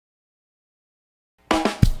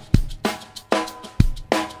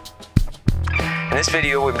In this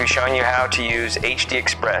video, we'll be showing you how to use HD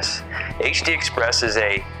Express. HD Express is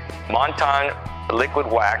a Montan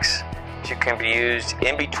liquid wax. It can be used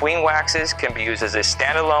in between waxes, can be used as a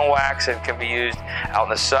standalone wax, and can be used out in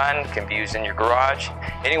the sun, can be used in your garage,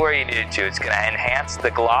 anywhere you need it to. It's going to enhance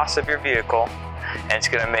the gloss of your vehicle, and it's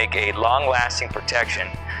going to make a long-lasting protection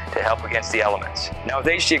to help against the elements. Now with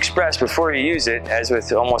HD Express, before you use it, as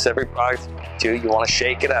with almost every product you want to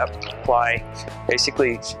shake it up, apply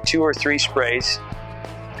basically 2 or 3 sprays,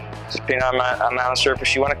 depending on the amount of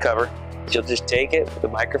surface you want to cover. You'll just take it with a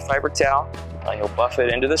microfiber towel and you'll buff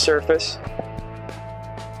it into the surface.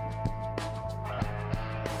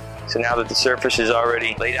 So now that the surface is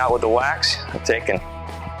already laid out with the wax, you'll take and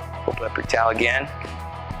open up your towel again,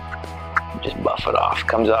 just buff it off.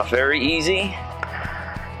 Comes off very easy.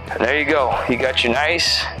 And there you go. You got your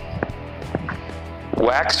nice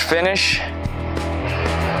waxed finish